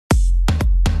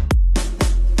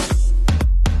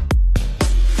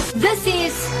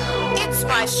This is It's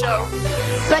My Show,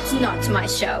 but not my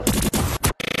show.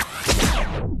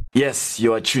 Yes,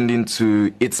 you are tuned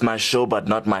into It's My Show, but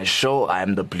not my show. I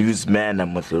am the blues man.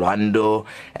 I'm with Lwando,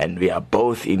 and we are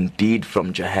both indeed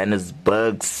from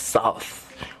Johannesburg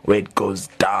South, where it goes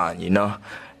down, you know.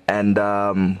 And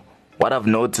what I've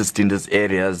noticed in these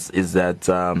areas is that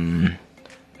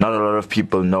not a lot of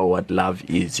people know what love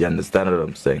is. You understand what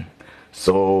I'm saying?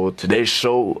 So today's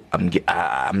show,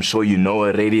 I'm sure you know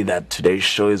already that today's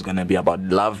show is going to be about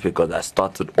love, because I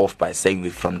started off by saying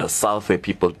we're from the South, where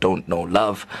people don't know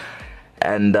love.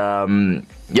 And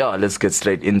yeah, let's get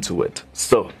straight into it.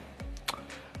 So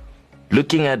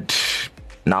looking at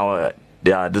now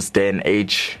this day and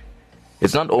age,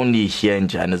 it's not only here in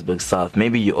Johannesburg South.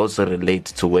 Maybe you also relate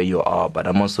to where you are, but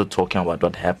I'm also talking about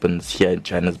what happens here in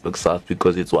Johannesburg South,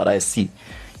 because it's what I see,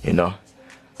 you know.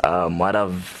 What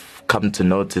I've come to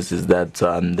notice is that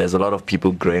there's a lot of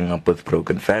people growing up with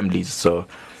broken families. So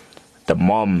the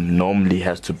mom normally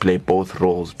has to play both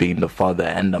roles, being the father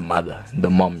and the mother. The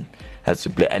mom has to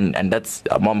play, and that's,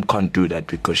 a mom can't do that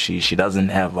because she doesn't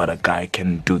have what a guy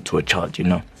can do to a child, you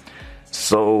know.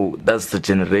 So that's the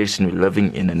generation we're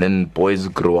living in. And then boys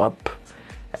grow up,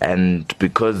 and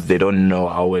because they don't know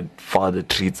how a father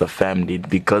treats a family,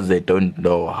 because they don't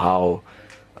know how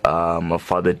a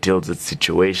father deals with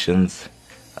situations,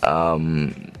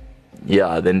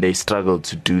 then they struggle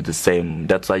to do the same.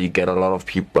 That's why you get a lot of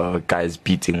people, guys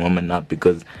beating women up,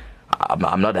 because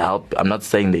I'm not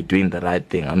saying they're doing the right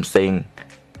thing. I'm saying,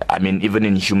 I mean, even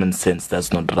in human sense,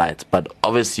 that's not right. But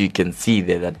obviously you can see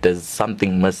there that there's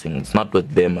something missing. It's not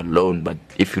with them alone, but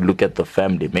if you look at the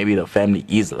family, maybe the family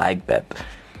is like that.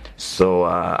 So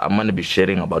I'm going to be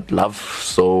sharing about love.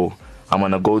 So I'm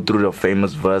going to go through the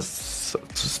famous verse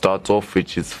to start off,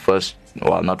 which is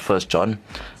not First John.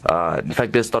 In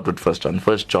fact, let's start with First John.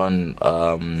 First John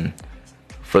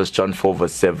 4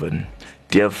 verse 7.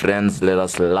 Dear friends, let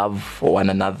us love one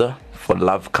another, for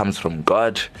love comes from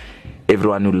God.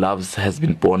 Everyone who loves has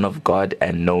been born of God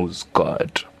and knows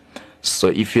God. So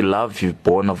if you love, you're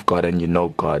born of God and you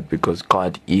know God, because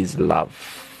God is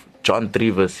love. John 3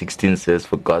 verse 16 says,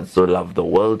 for God so loved the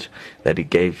world that he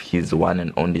gave his one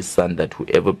and only Son, that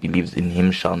whoever believes in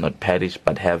him shall not perish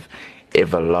but have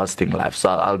everlasting life.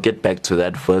 So I'll get back to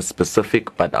that verse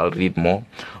specific, but I'll read more.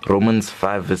 Romans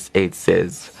 5 verse 8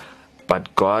 says,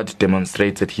 but God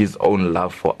demonstrated his own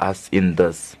love for us in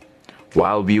this: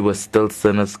 while we were still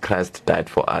sinners, Christ died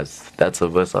for us. That's a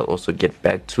verse I'll also get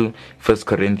back to. 1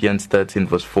 Corinthians 13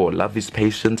 verse 4. Love is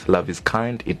patient, love is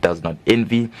kind, it does not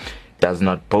envy, does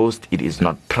not boast, it is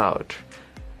not proud.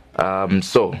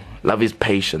 So love is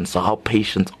patient. So how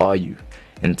patient are you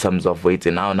in terms of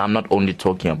waiting? Now, and I'm not only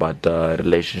talking about a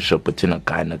relationship between a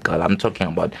guy and a girl. I'm talking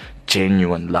about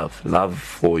genuine love. Love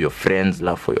for your friends,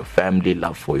 love for your family,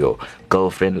 love for your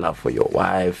girlfriend, love for your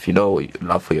wife, you know,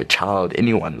 love for your child,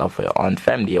 anyone, love for your aunt,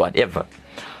 family, whatever.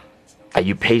 Are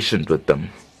you patient with them?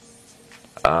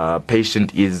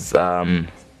 Patient is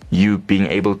you being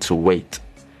able to wait.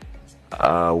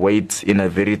 Wait in a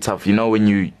very tough, you know, when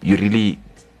you really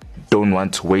don't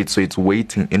want to wait, so it's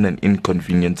waiting in an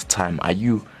inconvenient time. Are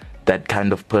you that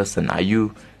kind of person? Are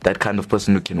you that kind of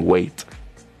person who can wait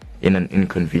in an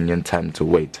inconvenient time to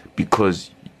wait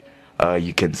because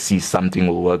you can see something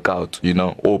will work out, you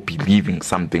know, or believing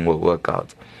something will work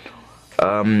out?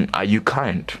 Are you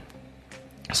kind?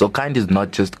 So kind is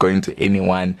not just going to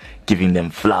anyone, giving them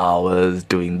flowers,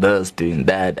 doing this, doing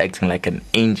that, acting like an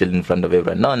angel in front of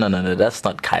everyone. No, that's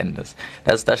not kindness.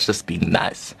 That's just being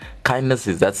nice. Kindness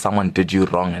is that someone did you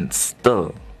wrong, and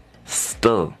still,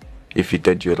 if he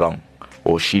did you wrong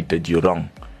or she did you wrong,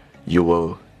 you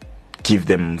will give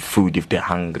them food if they're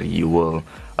hungry. You will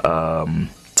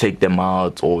take them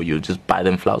out, or you just buy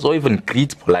them flowers, or even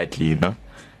greet politely, you know.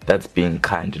 That's being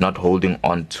kind. You're not holding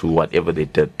on to whatever they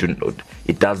did.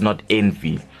 It does not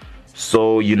envy.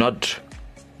 So you're not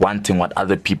wanting what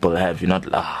other people have. You're not,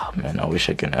 man, I wish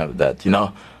I can have that. You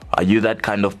know, are you that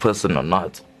kind of person or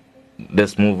not?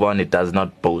 Let's move on. It does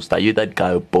not boast. Are you that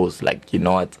guy who boasts, like, you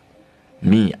know what?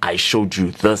 Me, I showed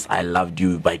you this. I loved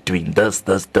you by doing this.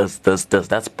 That's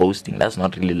boasting. That's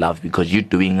not really love, because you're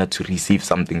doing it to receive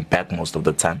something back most of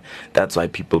the time. That's why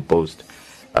people boast.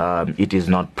 It is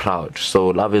not proud. So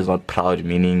love is not proud,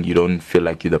 meaning you don't feel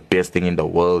like you're the best thing in the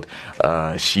world.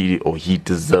 She or he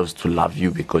deserves to love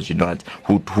you, because you know what,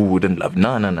 who wouldn't love?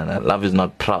 No. Love is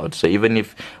not proud. So even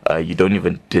if you don't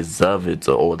even deserve it,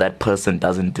 or that person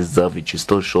doesn't deserve it, you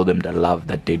still show them the love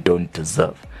that they don't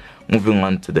deserve. Moving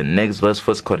on to the next verse,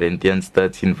 1 Corinthians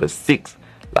 13 verse 6.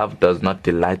 Love does not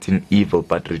delight in evil,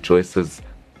 but rejoices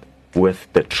with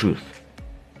the truth.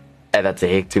 And that's a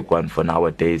hectic one for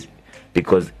nowadays.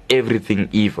 because everything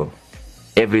evil,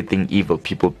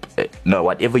 people, no,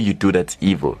 whatever you do that's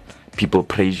evil, people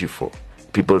praise you for.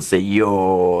 People say,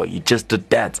 yo, you just did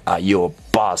that. You're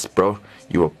a boss, bro.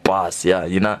 You're a boss, yeah,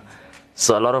 you know.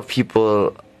 So a lot of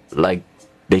people, like,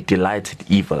 they delight in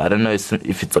evil. I don't know if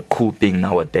it's a cool thing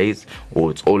nowadays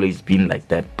or it's always been like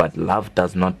that, but love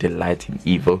does not delight in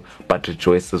evil, but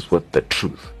rejoices with the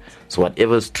truth. So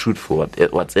whatever is truthful,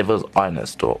 whatever is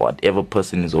honest, or whatever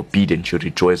person is obedient, you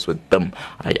rejoice with them.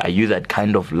 Are you that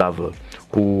kind of lover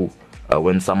who,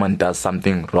 when someone does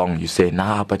something wrong, you say,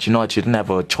 nah, but you know what, you didn't have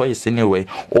a choice anyway?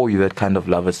 Or you that kind of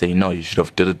lover say, no, you should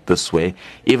have did it this way.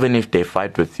 Even if they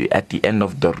fight with you, at the end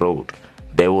of the road,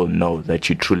 they will know that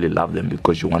you truly love them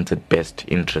because you wanted best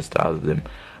interest out of them.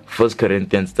 1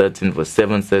 Corinthians 13 verse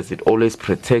 7 says, it always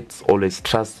protects, always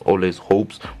trusts, always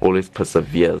hopes, always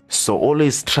perseveres. So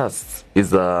always trusts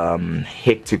is a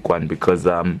hectic one because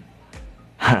now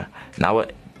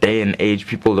day and age,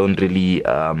 people don't really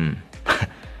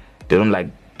they don't like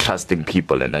trusting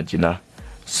people and that, you know.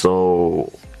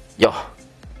 So yeah,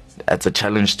 that's a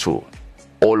challenge to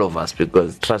all of us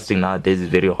because trusting nowadays is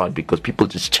very hard because people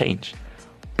just change.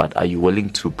 But are you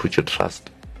willing to put your trust?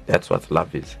 That's what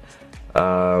love is.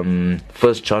 1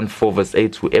 John 4 verse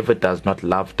 8, whoever does not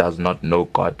love does not know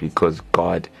God because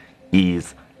God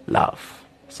is love.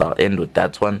 So I'll end with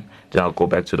that one. Then I'll go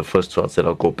back to the first two I said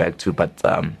I'll go back to. But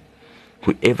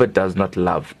whoever does not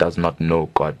love does not know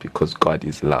God because God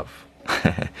is love.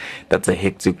 That's a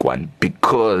hectic one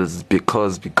because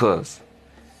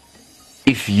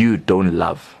if you don't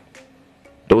love,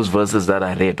 those verses that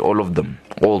I read, all of them,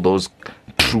 all those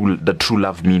the true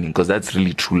love meaning, because that's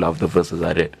really true love, the verses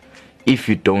I read. If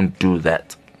you don't do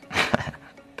that,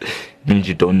 means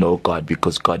you don't know God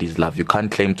because God is love. You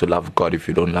can't claim to love God if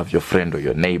you don't love your friend or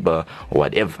your neighbor or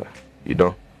whatever, you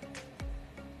know.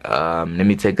 Let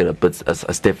me take it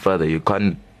a step further. You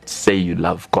can't say you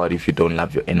love God if you don't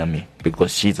love your enemy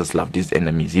because Jesus loved his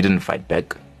enemies. He didn't fight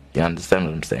back. You understand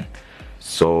what I'm saying?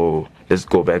 So let's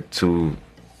go back to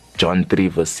John 3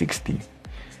 verse 16.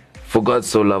 For God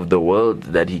so loved the world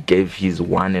that he gave his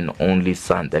one and only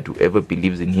Son, that whoever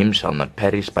believes in him shall not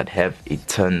perish but have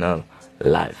eternal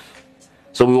life.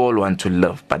 So we all want to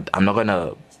love, but I'm not going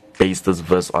to base this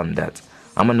verse on that.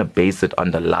 I'm going to base it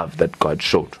on the love that God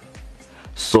showed.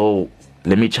 So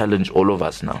let me challenge all of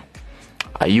us now.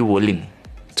 Are you willing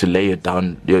to lay it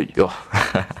down?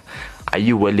 Are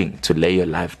you willing to lay your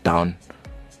life down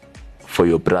for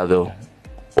your brother?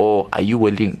 Or are you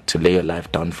willing to lay your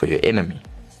life down for your enemy?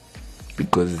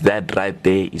 Because that right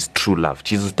there is true love.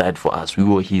 Jesus died for us. We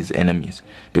were his enemies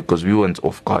because we weren't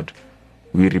of God.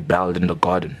 We rebelled in the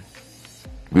garden.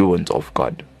 We weren't of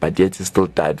God, but yet he still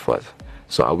died for us.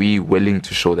 So are we willing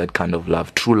to show that kind of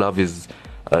love? True love is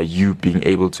you being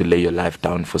able to lay your life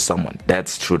down for someone.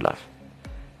 That's true love.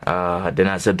 Then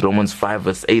I said Romans 5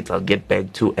 verse 8, I'll get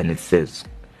back to, and it says,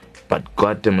 but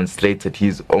God demonstrated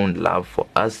his own love for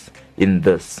us in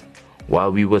this: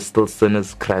 while we were still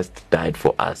sinners, Christ died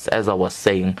for us. As I was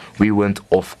saying, we weren't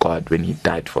of God when he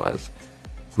died for us.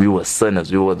 We were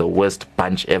sinners. We were the worst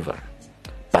bunch ever.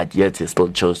 But yet he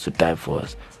still chose to die for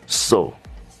us. So,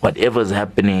 whatever's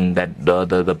happening, that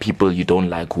the people you don't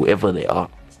like, whoever they are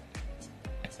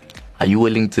you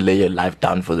willing to lay your life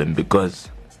down for them? Because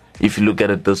if you look at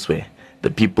it this way,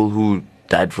 the people who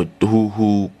died for,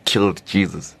 who killed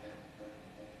Jesus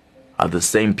are the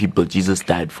same people Jesus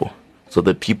died for. So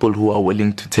the people who are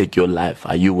willing to take your life,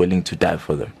 are you willing to die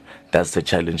for them? That's the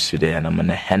challenge today. And I'm going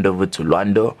to hand over to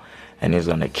Lwando, and he's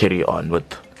going to carry on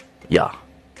with, the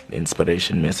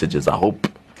inspiration messages. I hope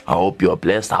you are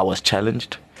blessed. I was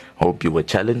challenged. I hope you were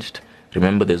challenged.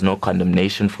 Remember, there's no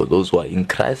condemnation for those who are in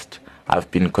Christ. I've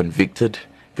been convicted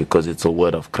because it's a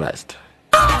word of Christ.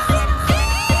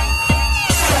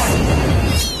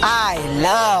 I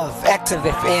love Active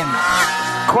FM.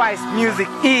 Christ music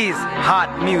is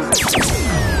hot music.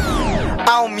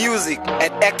 Our music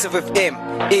at Active FM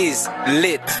is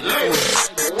lit.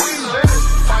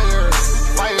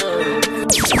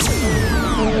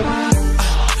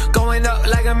 Going up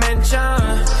like a mansion.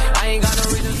 I ain't got no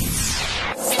reason.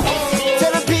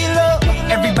 Tell the people.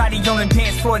 Everybody on the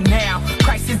dance floor now.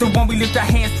 Christ is the one we lift our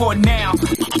hands for now.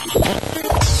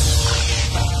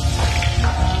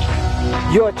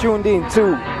 You're tuned in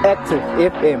to Active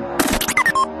FM.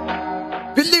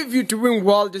 Believe you doing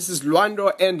well. This is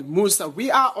Lwando and Musa. We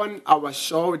are on our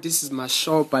show. This is my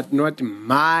show, but not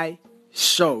my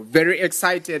show. Very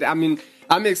excited. I'm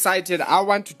excited. I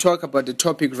want to talk about the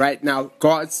topic right now,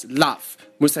 God's love.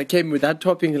 Musa came with that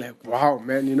topic, like, wow,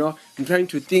 man, I'm trying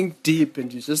to think deep,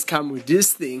 and you just come with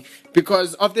this thing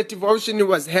because of the devotion he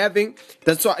was having.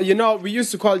 That's why, we used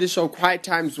to call this show Quiet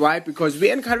Times. Why? Because we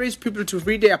encourage people to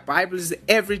read their Bibles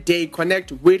every day,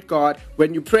 connect with God.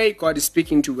 When you pray, God is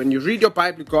speaking to you. When you read your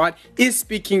Bible, God is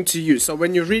speaking to you. So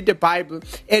when you read the Bible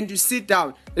and you sit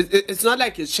down, it's not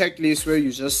like a checklist where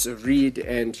you just read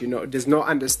and, there's no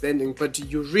understanding, but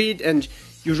you read and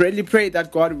you really pray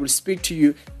that God will speak to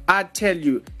you. I tell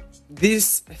you,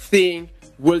 this thing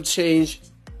will change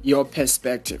your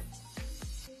perspective.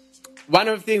 One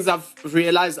of the things I've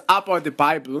realized about the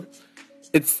Bible,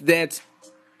 it's that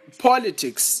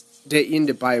politics, they're in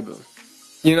the Bible.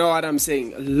 You know what I'm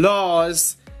saying?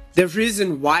 Laws, the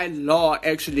reason why law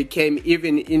actually came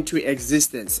even into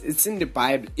existence, it's in the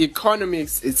Bible.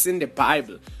 Economics, it's in the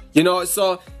Bible.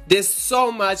 So there's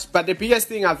so much, but the biggest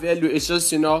thing I value is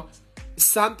just,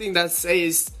 something that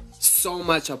says so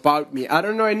much about me. I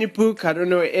don't know any book, I don't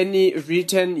know any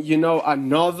written, a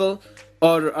novel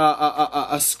or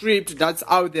a script that's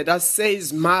out there that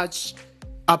says much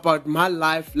about my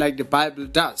life like the Bible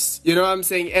does. You know what I'm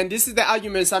saying? And this is the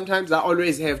argument sometimes I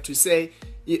always have to say,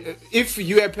 if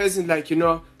you're a person like,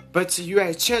 but you're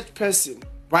a church person,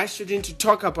 why shouldn't you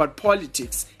talk about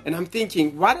politics? And I'm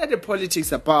thinking, what are the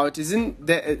politics about?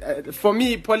 For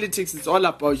me, politics is all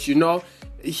about,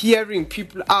 hearing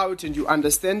people out, and you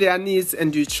understand their needs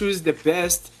and you choose the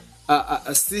best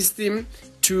system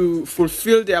to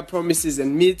fulfill their promises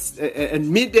and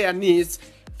meet their needs.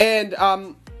 And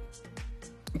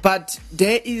but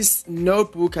there is no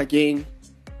book again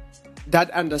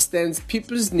that understands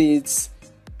people's needs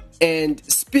and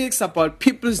speaks about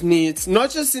people's needs, not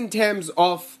just in terms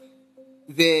of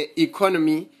the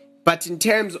economy, but in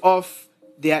terms of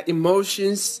their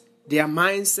emotions, their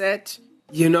mindset,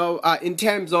 in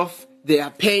terms of their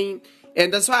pain.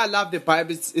 And that's why I love the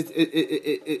Bible.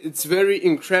 It's very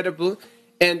incredible.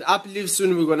 And I believe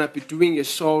soon we're going to be doing a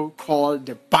show called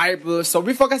The Bible. So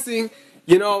we're focusing,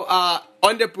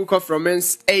 on the book of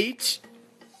Romans 8.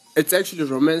 It's actually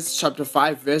Romans chapter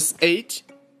 5, verse 8.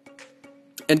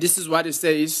 And this is what it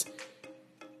says.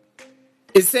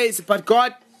 It says, but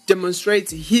God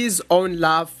demonstrates his own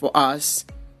love for us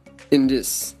in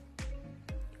this: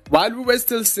 while we were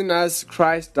still sinners,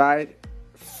 Christ died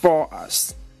for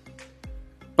us.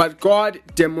 But God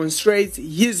demonstrates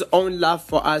his own love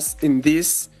for us in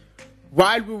this: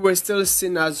 while we were still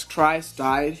sinners, Christ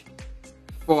died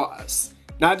for us.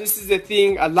 Now, this is the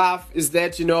thing I love, is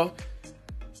that,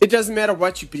 it doesn't matter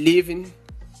what you believe in,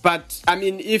 but,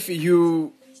 if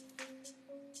you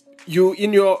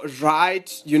in your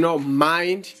right,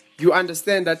 mind, you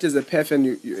understand that as a person,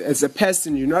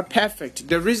 you're not perfect.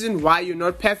 The reason why you're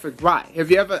not perfect, why? Have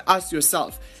you ever asked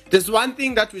yourself? There's one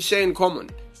thing that we share in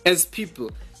common as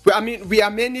people. We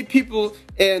are many people,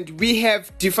 and we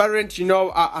have different,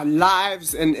 our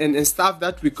lives and stuff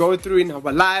that we go through in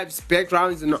our lives,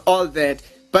 backgrounds and all that.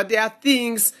 But there are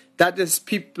things that as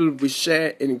people we share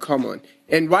in common.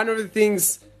 And one of the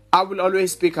things I will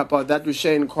always speak about that we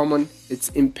share in common, it's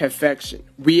imperfection.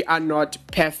 We are not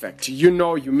perfect. You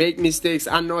make mistakes.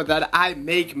 I know that I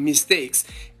make mistakes.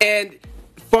 And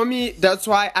for me, that's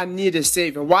why I need a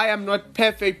savior. Why I'm not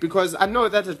perfect? Because I know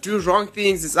that I do wrong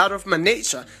things. It's out of my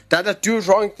nature that I do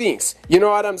wrong things. You know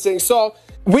what I'm saying? So,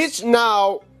 which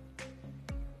now,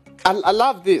 I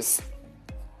love this.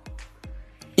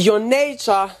 Your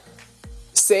nature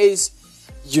says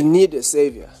you need a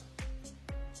savior.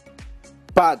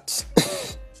 But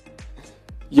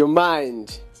your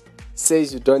mind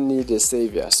says you don't need a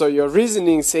savior. So your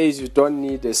reasoning says you don't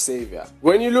need a savior.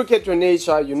 When you look at your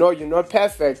nature, you're not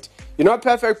perfect. You're not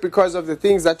perfect because of the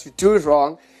things that you do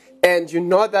wrong. And you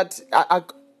know that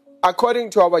according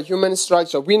to our human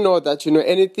structure, we know that,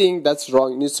 anything that's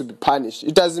wrong needs to be punished.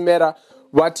 It doesn't matter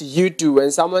what you do.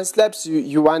 When someone slaps you,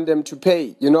 you want them to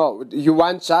pay. You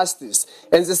want justice.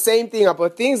 And it's the same thing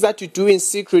about things that you do in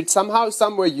secret. Somehow,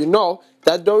 somewhere,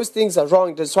 that those things are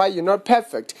wrong. That's why you're not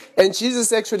perfect. And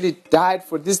Jesus actually died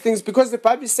for these things, because the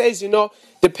Bible says,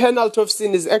 the penalty of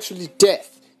sin is actually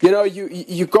death.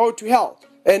 You go to hell.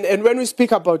 And when we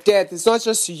speak about death, it's not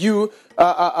just you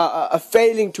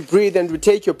failing to breathe and we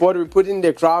take your body, we put it in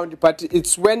the ground, but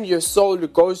it's when your soul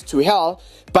goes to hell.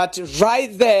 But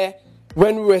right there,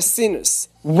 when we were sinners.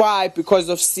 Why? Because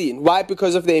of sin. Why?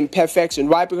 Because of the imperfection.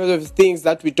 Why? Because of the things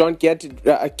that we don't get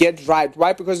right.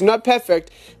 Why? Because we're not perfect.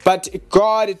 But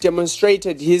God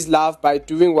demonstrated his love by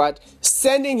doing what?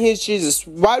 Sending his Jesus.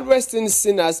 While we're still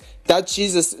sinners, he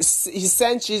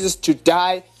sent Jesus to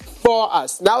die for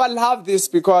us. Now I love this,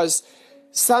 because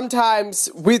sometimes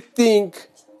we think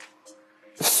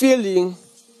feeling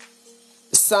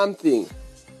something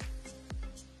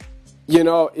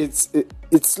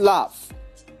it's love,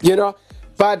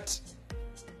 but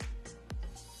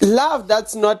love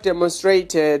that's not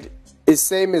demonstrated is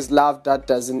same as love that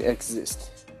doesn't exist.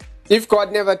 If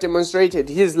God never demonstrated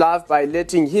his love by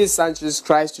letting his son Jesus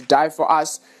Christ to die for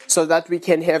us so that we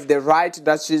can have the right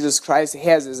that Jesus Christ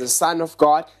has as a son of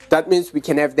God, that means we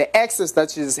can have the access that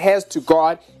Jesus has to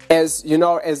God as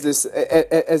this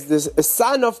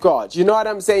son of God. You know what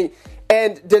I'm saying?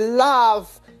 And the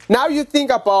love, now you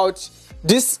think about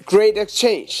this great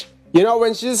exchange.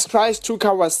 When Jesus Christ took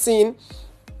our sin,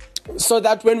 so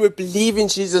that when we believe in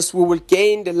Jesus, we will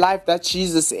gain the life that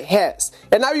Jesus has.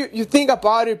 And now you think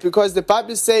about it, because the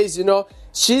Bible says,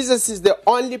 Jesus is the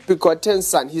only begotten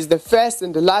son. He's the first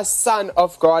and the last son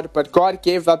of God, but God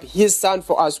gave up his son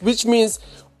for us, which means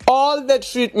all the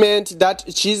treatment that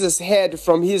Jesus had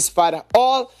from his father,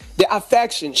 all the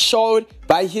affection showed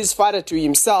by his father to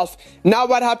himself. Now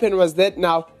what happened was that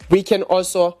now we can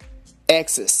also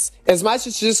access. As much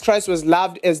as Jesus Christ was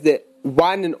loved as the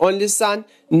one and only son,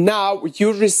 now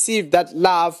you receive that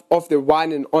love of the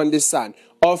one and only son,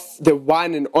 of the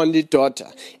one and only daughter.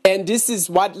 And this is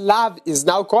what love is.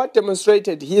 Now God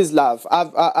demonstrated his love.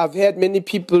 I've heard many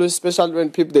people, especially when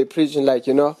people they preaching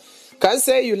can't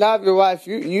say you love your wife.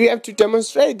 You have to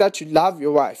demonstrate that you love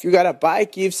your wife. You gotta buy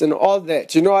gifts and all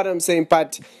that. You know what I'm saying?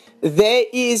 But there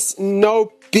is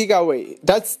no bigger way.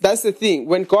 That's the thing.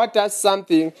 When God does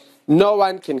something, no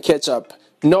one can catch up.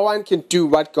 No one can do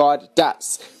what God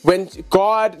does. When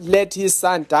God let his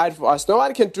son die for us, no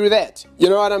one can do that. You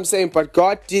know what I'm saying? But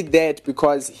God did that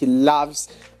because he loves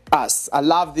us. I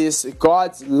love this.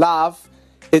 God's love,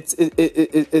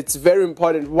 it's very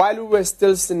important. While we were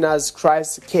still sinners,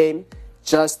 Christ came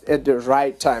just at the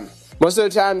right time. Most of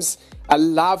the times, I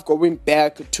love going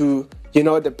back to,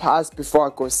 the past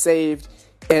before I got saved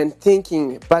and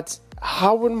thinking, but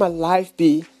how would my life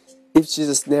be if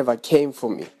Jesus never came for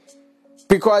me?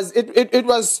 Because it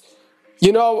was,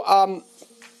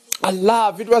 a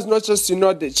love. It was not just,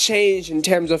 the change in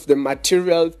terms of the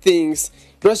material things.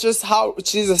 It was just how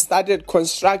Jesus started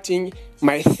constructing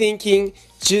my thinking.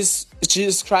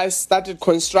 Jesus Christ started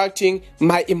constructing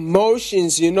my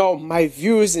emotions, my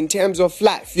views in terms of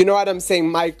life. You know what I'm saying?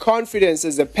 My confidence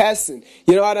as a person.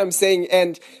 You know what I'm saying?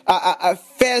 And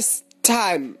first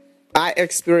time I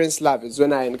experienced love is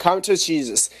when I encountered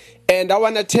Jesus. And I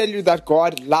want to tell you that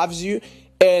God loves you.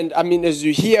 And as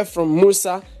you hear from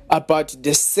Musa about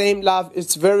the same love,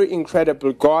 it's very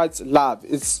incredible. God's love.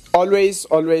 It's always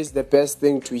the best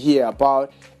thing to hear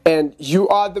about. And you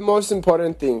are the most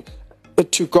important thing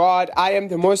to God. I am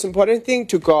the most important thing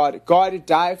to God. God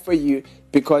died for you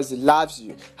because he loves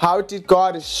you. How did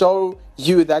God show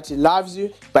you that he loves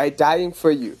you? By dying for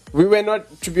you. We were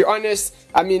not, to be honest,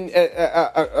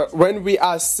 when we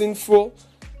are sinful,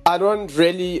 I don't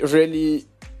really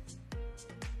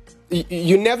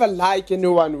you never like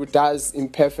anyone who does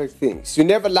imperfect things. You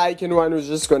never like anyone who's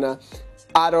just gonna,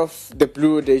 out of the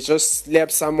blue, they just slap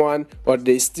someone or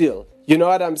they steal. You know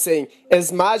what I'm saying?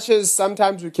 As much as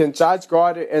sometimes we can judge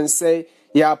God and say,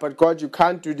 yeah, but God, you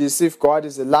can't do this if God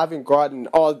is a loving God and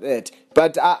all that.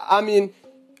 But I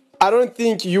don't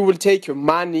think you will take your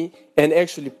money and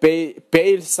actually pay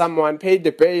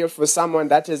the bail for someone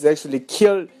that has actually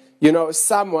killed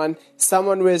someone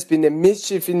who has been a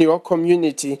mischief in your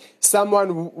community, someone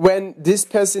when this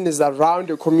person is around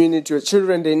your community, your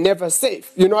children, they're never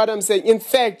safe. You know what I'm saying? In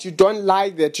fact, you don't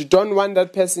like that. You don't want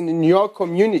that person in your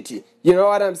community. You know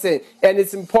what I'm saying? And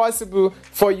it's impossible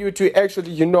for you to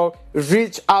actually,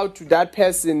 reach out to that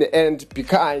person and be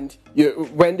kind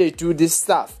when they do this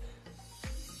stuff.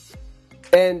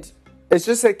 And it's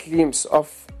just a glimpse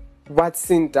of what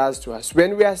sin does to us.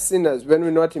 When we are sinners, when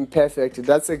we're not imperfect,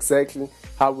 that's exactly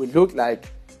how we look like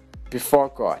before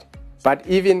God. But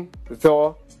even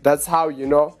though that's how,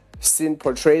 sin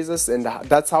portrays us and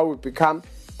that's how we become,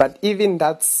 but even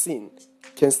that sin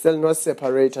can still not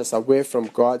separate us away from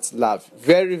God's love.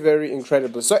 Very, very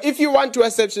incredible. So if you want to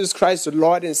accept Jesus Christ, the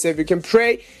Lord and Savior, you can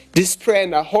pray this prayer,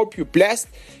 and I hope you're blessed.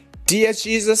 Dear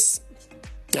Jesus,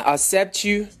 I accept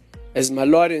you as my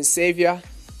Lord and Savior.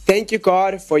 Thank you,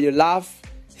 God, for your love.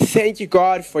 Thank you,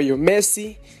 God, for your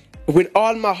mercy. With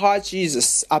all my heart,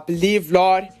 Jesus, I believe,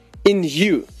 Lord, in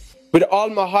you. With all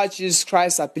my heart, Jesus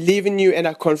Christ, I believe in you, and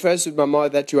I confess with my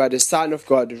mouth that you are the Son of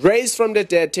God, raised from the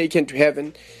dead, taken to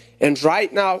heaven. And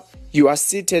right now, you are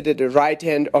seated at the right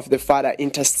hand of the Father,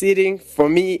 interceding for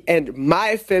me and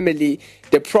my family.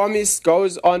 The promise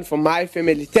goes on for my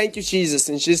family. Thank you, Jesus.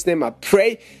 In Jesus' name I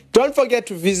pray. Don't forget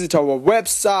to visit our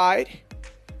website,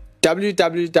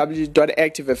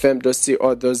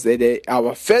 www.activefm.co.za,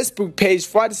 our Facebook page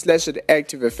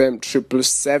 /ActiveFM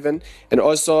 777, and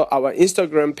also our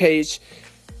Instagram page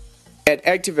at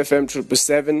ActiveFM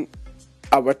 777,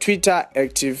 our Twitter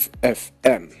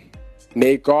ActiveFM.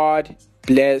 May God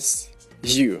bless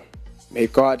you. May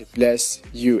God bless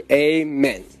you.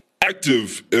 Amen.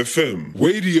 Active FM.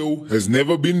 Radio has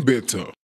never been better.